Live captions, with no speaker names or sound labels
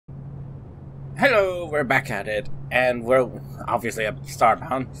Hello, we're back at it, and we're obviously at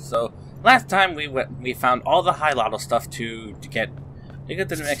Starbound. So last time we found all the high lotto stuff to get to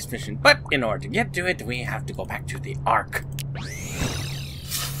the next mission, but in order to get to it, we have to go back to the Ark.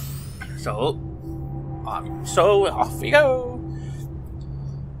 So off we go.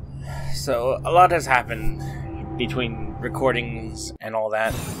 So a lot has happened between recordings and all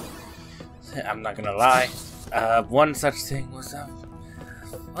that. I'm not gonna lie. One such thing was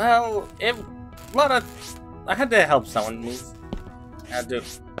well, I had to help someone move. How to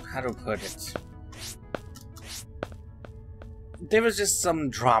put it? There was just some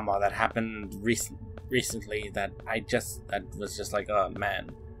drama that happened recently that was just like, oh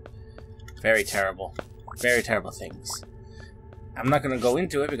man, very terrible things. I'm not gonna go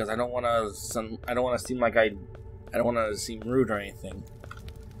into it because I don't want to seem like I don't want to seem rude or anything.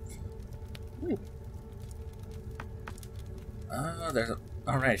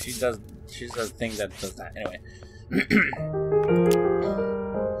 Alright, she's a thing that does that. Anyway.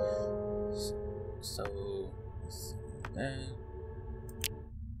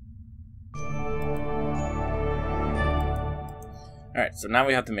 Alright, so now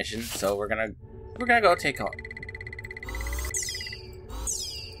we have the mission, so we're gonna go take on.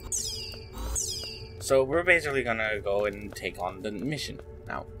 So we're basically gonna go and take on the mission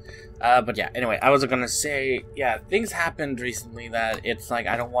now. But yeah, anyway, I was gonna say, yeah, things happened recently that it's like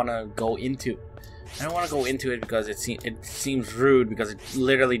I don't want to go into. I don't want to go into it because it seems rude because it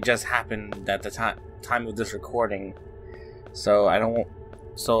literally just happened at the time of this recording. So I don't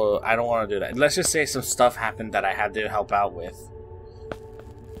want to do that. Let's just say some stuff happened that I had to help out with.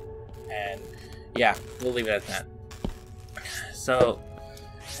 And yeah, we'll leave it at that. So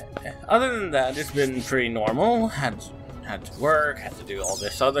other than that, it's been pretty normal. Had to work, had to do all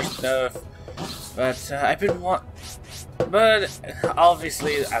this other stuff, but but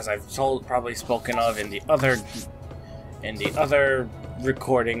obviously, as I've probably spoken of in the other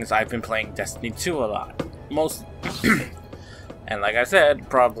recordings, I've been playing Destiny 2 a lot, and like I said,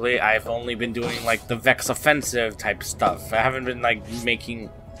 probably I've only been doing like the Vex offensive type stuff. I haven't been like making.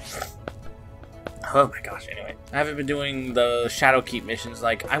 Oh my gosh, anyway. I haven't been doing the Shadowkeep missions.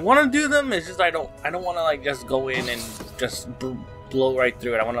 Like, I want to do them, it's just I don't want to like just go in and just blow right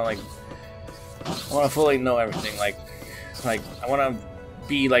through it. I want to fully know everything. Like I want to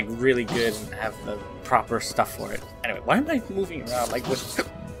be like really good and have the proper stuff for it. Anyway, why am I moving around like this?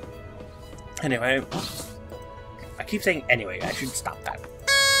 Anyway, I keep saying anyway. I should stop that.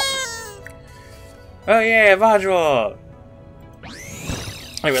 Oh yeah, module.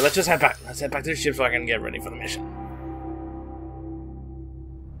 Anyway, let's just head back. Let's head back to the ship so I can get ready for the mission.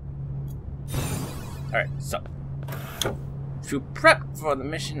 Alright, so to prep for the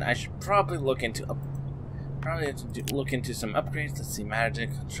mission, I should probably look into some upgrades. Let's see, magic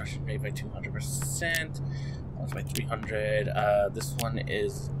construction rate by 200%. Once by 300. This one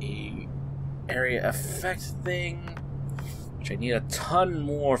is a area effect thing, which I need a ton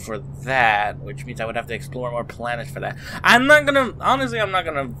more for that, which means I would have to explore more planets for that. I'm not gonna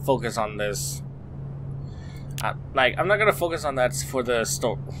focus on this. I'm not gonna focus on that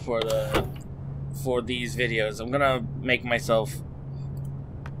for these videos. I'm gonna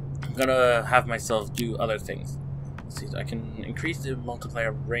have myself do other things. Let's see, so I can increase the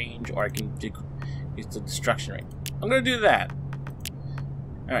multiplier range, or I can decrease the destruction rate. I'm gonna do that.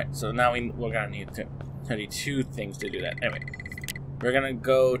 Alright, so now we're gonna need two things to do that. Anyway, we're gonna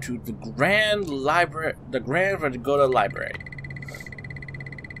go to the Grand Library. The Grand Vergoda Library.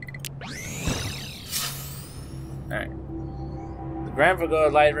 Alright. The Grand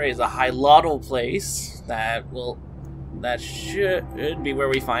Vergoda Library is a high lotto place that should be where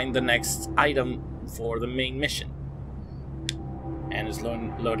we find the next item for the main mission. And is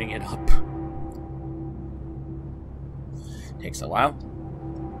loading it up. Takes a while.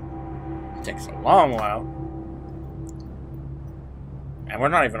 Takes a long while. And we're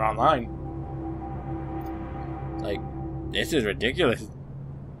not even online. Like, this is ridiculous.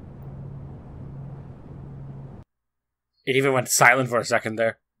 It even went silent for a second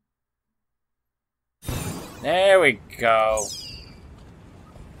there. There we go.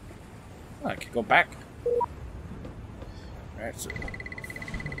 Oh, I can go back. Alright, so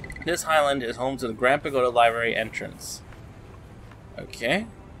this island is home to the Grand Pagoda Library entrance. Okay.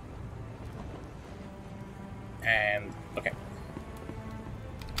 And, okay.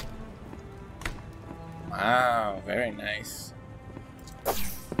 Wow, very nice.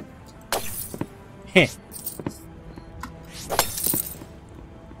 Heh.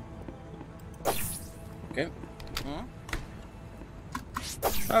 Okay.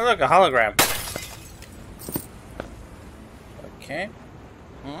 Oh, look, a hologram. Okay.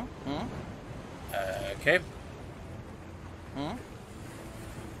 Okay. Huh?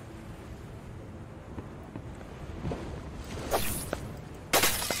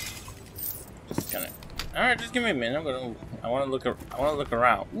 Just gonna. All right, just give me a minute. I want to look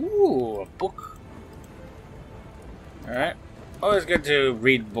around. Ooh, a book. All right. Always good to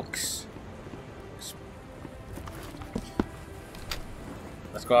read books.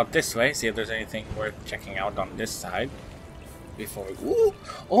 Let's go up this way. See if there's anything worth checking out on this side. Before we. Ooh!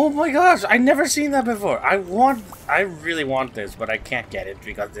 Oh my gosh! I've never seen that before. I really want this, but I can't get it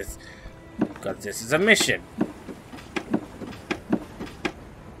because this is a mission.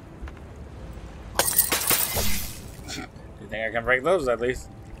 You think I can break those at least?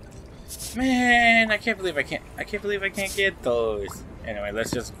 Man, I can't believe I can't get those. Anyway,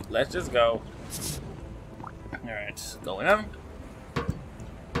 let's just go. All right, going up.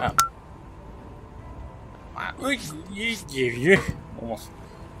 Oh.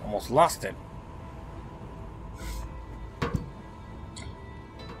 Almost lost it.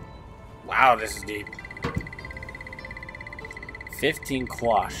 Wow, this is deep. 15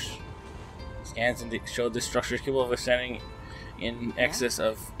 quash. Scans show this structure is capable of ascending in excess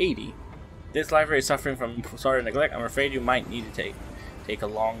of 80. This library is suffering from sort of neglect. I'm afraid you might need to take a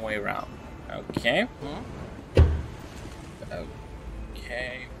long way around. Okay.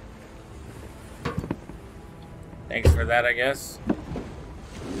 Okay. Thanks for that, I guess.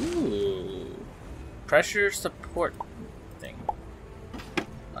 Ooh. Pressure support thing.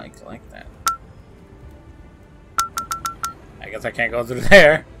 Like that. I guess I can't go through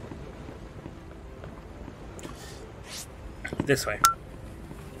there. This way.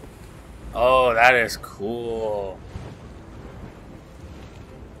 Oh, that is cool.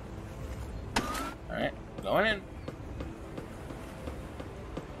 Alright, going in.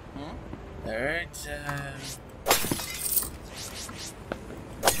 Alright,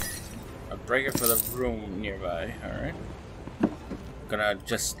 a breaker for the room nearby, alright. Gonna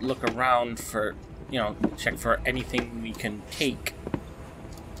just look around for, you know, check for anything we can take.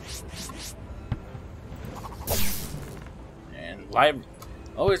 And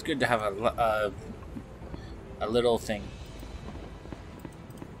always good to have a little thing.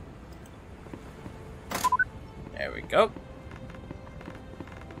 There we go.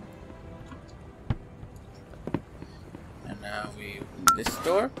 And now we open this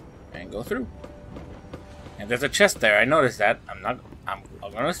door and go through. And there's a chest there. I noticed that. I'm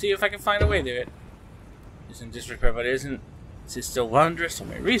gonna see if I can find a way to it. Isn't disrepair, but isn't. This is still wondrous. So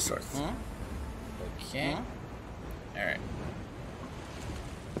many resources. Okay. All right.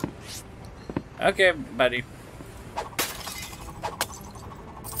 Okay, buddy.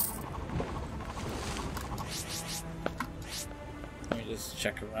 Let me just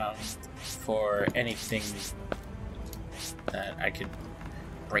check around for anything that I could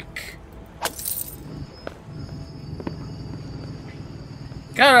break.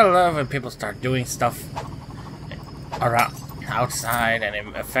 Gotta love when people start doing stuff around outside and it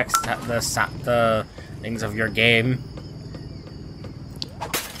affects the things of your game.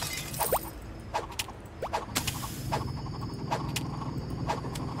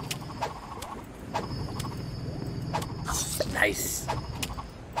 Nice.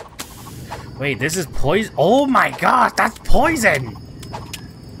 Wait, this is poison. Oh my gosh, that's poison.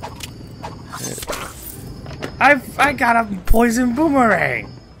 I got a poison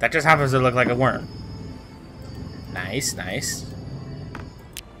boomerang. That just happens to look like a worm. Nice, nice.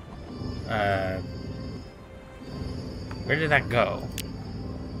 Where did that go?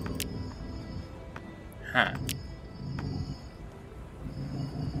 Huh.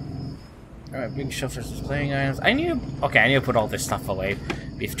 Alright, big shelf for displaying items. I need to put all this stuff away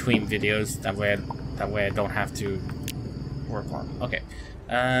between videos. That way I don't have to work on. Okay.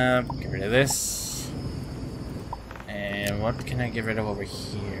 Get rid of this. And what can I get rid of over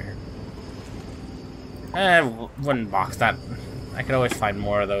here? Wooden box. That I could always find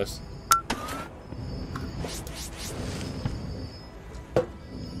more of those.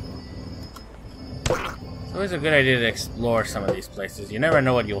 It's always a good idea to explore some of these places. You never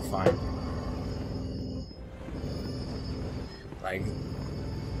know what you'll find. Like,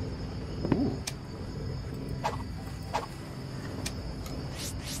 ooh.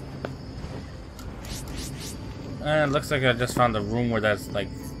 It looks like I just found a room where that's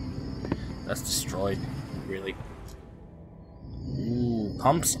destroyed. Really. Ooh,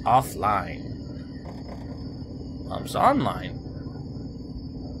 pumps offline. Pumps online.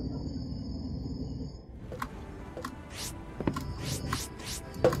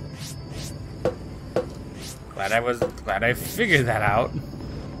 Glad I figured that out.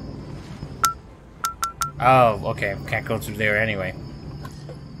 Oh, okay. Can't go through there anyway.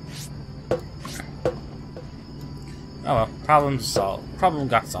 Oh well, problem solved. Problem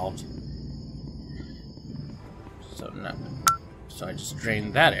got solved. So now, so I just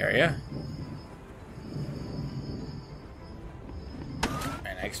drained that area,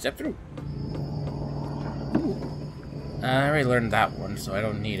 and I can step through. I already learned that one, so I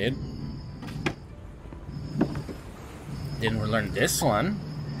don't need it. Didn't learn this one.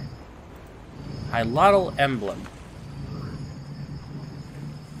 Hilotl emblem.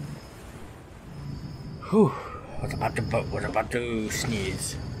 Whew. Was about to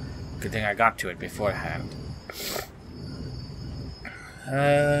sneeze. Good thing I got to it beforehand.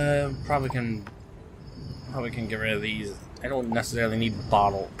 Probably can get rid of these. I don't necessarily need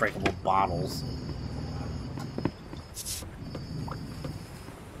breakable bottles.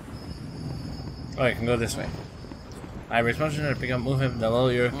 Oh, I can go this way. I have motion to pick up movement below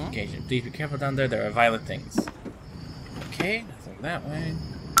your location. Please be careful down there. There are violent things. Okay, nothing that way.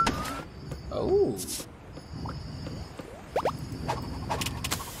 Oh.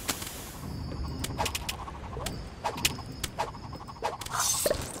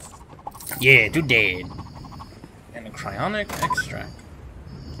 Yeah, too dead. And a cryonic extract.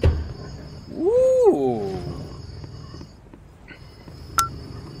 Ooh.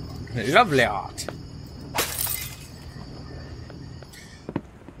 Lovely art.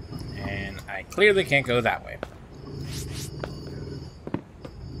 And I clearly can't go that way.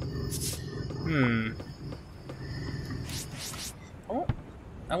 Oh,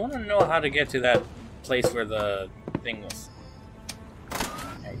 I want to know how to get to that place where the thing was.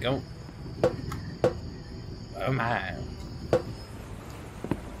 There we go. Oh my.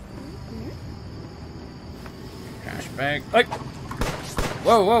 Trash bag. Like.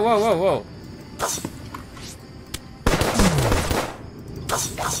 Whoa, whoa, whoa, whoa, whoa.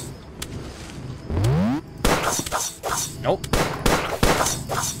 Nope.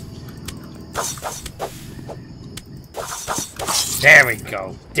 There we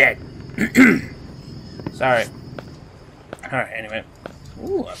go. Dead. Sorry. Alright, anyway.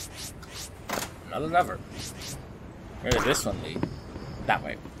 Ooh, another lever. Where did this one lead? That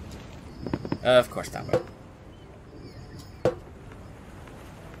way. Of course, that way.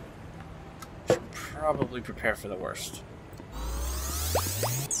 Should probably prepare for the worst.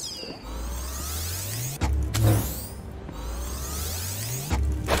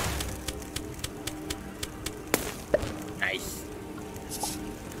 Nice.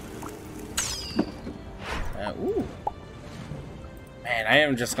 Ooh. Man, I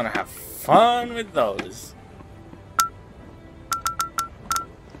am just gonna have fun with those.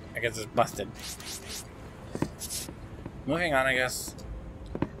 I guess it's busted. Moving on, I guess.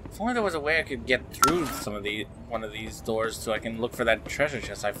 If only there was a way I could get through one of these doors so I can look for that treasure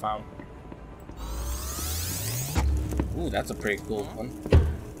chest I found. Ooh, that's a pretty cool one.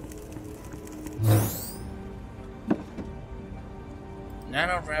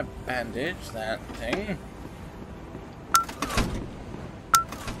 Nano wrap bandage, that thing.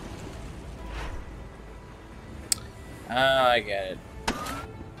 Oh, I get it.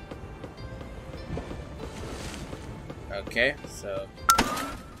 Okay, so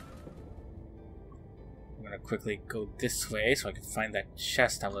I'm gonna quickly go this way so I can find that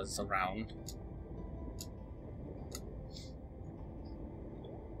chest that was around.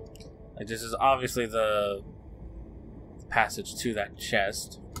 Like, this is obviously the passage to that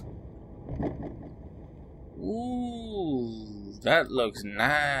chest. Ooh, that looks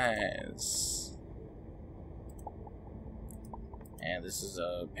nice. And this is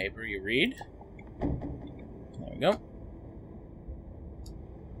a paper you read. There we go.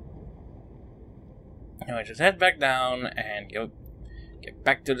 Anyway, just head back down and get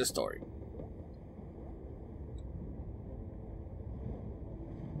back to the story.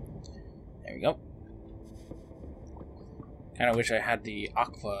 There we go. Kinda wish I had the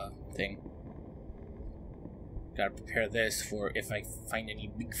aqua thing. Gotta prepare this for if I find any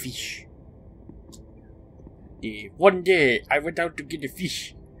big fish. One day, I went out to get a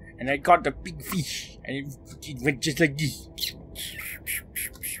fish, and I caught a big fish, and it went just like this.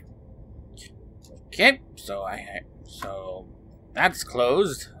 Okay, so that's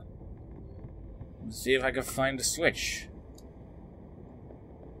closed. Let's see if I can find a switch.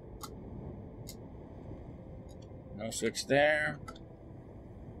 No switch there.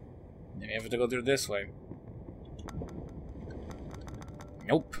 Maybe I have to go through this way.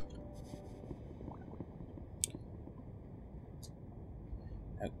 Nope.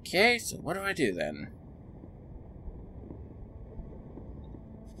 Okay, so what do I do then?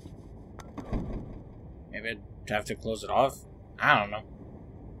 Maybe I'd have to close it off? I don't know.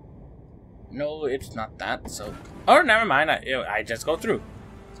 No, it's not that, so... Oh, never mind, I just go through.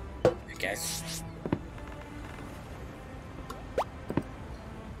 I guess.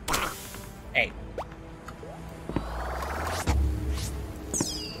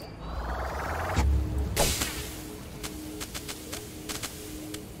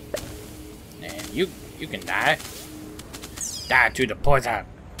 You can die. Die to the poison.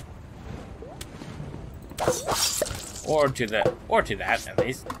 Or to that at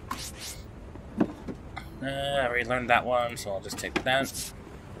least. I already learned that one, so I'll just take that.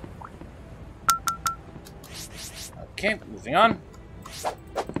 Okay, moving on.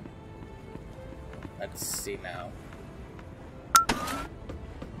 Let's see now.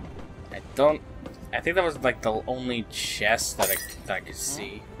 I think that was like the only chest that I could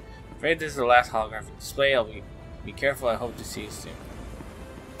see. Afraid this is the last holographic display. I'll be careful. I hope to see you soon.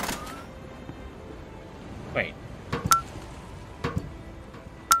 Wait.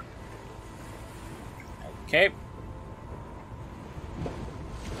 Okay.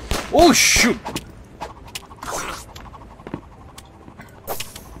 Oh shoot!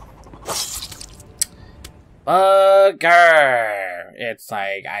 Bugger! It's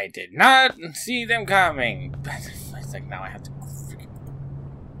like I did not see them coming. It's like now I have to.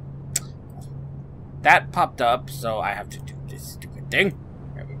 That popped up, so I have to do this stupid thing.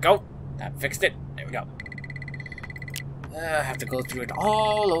 There we go. That fixed it. There we go. I have to go through it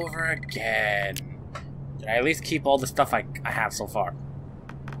all over again. Did I at least keep all the stuff I have so far?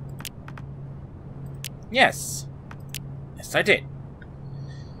 Yes. Yes, I did.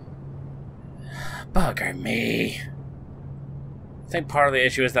 Bugger me. I think part of the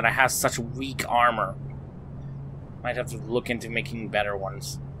issue is that I have such weak armor. Might have to look into making better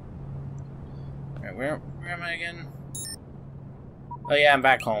ones. Alright, where am I again? Oh yeah, I'm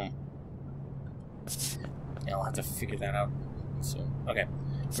back home. Yeah, I'll have to figure that out soon. Okay.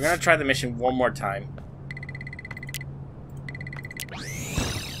 We're gonna try the mission one more time.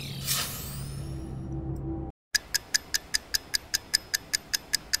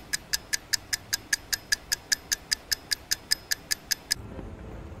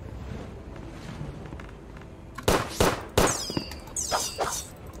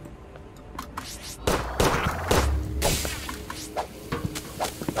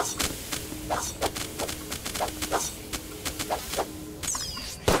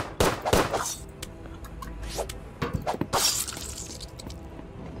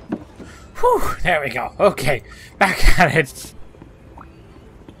 Whew, there we go. Okay, back at it.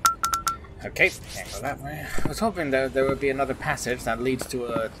 Okay, can't go that way. I was hoping that there would be another passage that leads to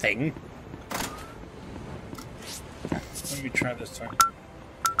a thing. Let me try this time.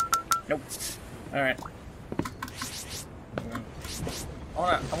 Nope. Alright.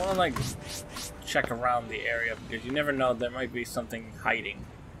 I wanna like check around the area because you never know, there might be something hiding.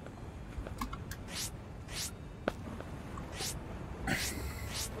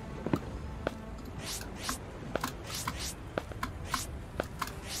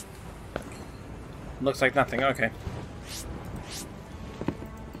 Looks like nothing, okay.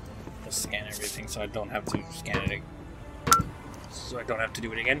 Just scan everything so I don't have to scan it again. So I don't have to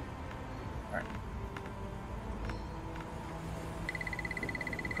do it again. Alright.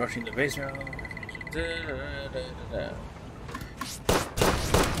 Approaching the base road.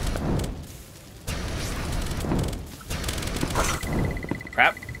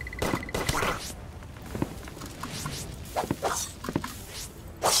 Crap.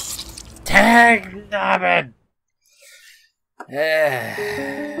 Dagnabbit!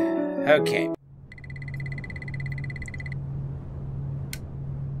 Okay.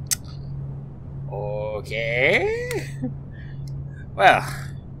 Okay. Well,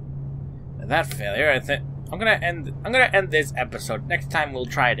 with that failure, I think I'm gonna end this episode. Next time we'll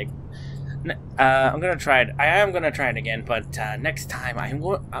try it. I'm gonna try it. I am gonna try it again, but next time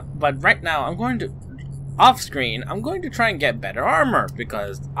but right now I'm going to. Off screen, I'm going to try and get better armor,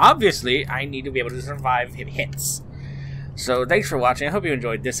 because obviously I need to be able to survive hits. So thanks for watching. I hope you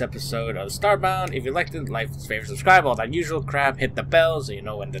enjoyed this episode of Starbound. If you liked it, like, favorite, subscribe, all that usual crap. Hit the bell so you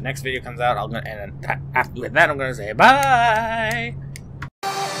know when the next video comes out. And with that, I'm going to say bye!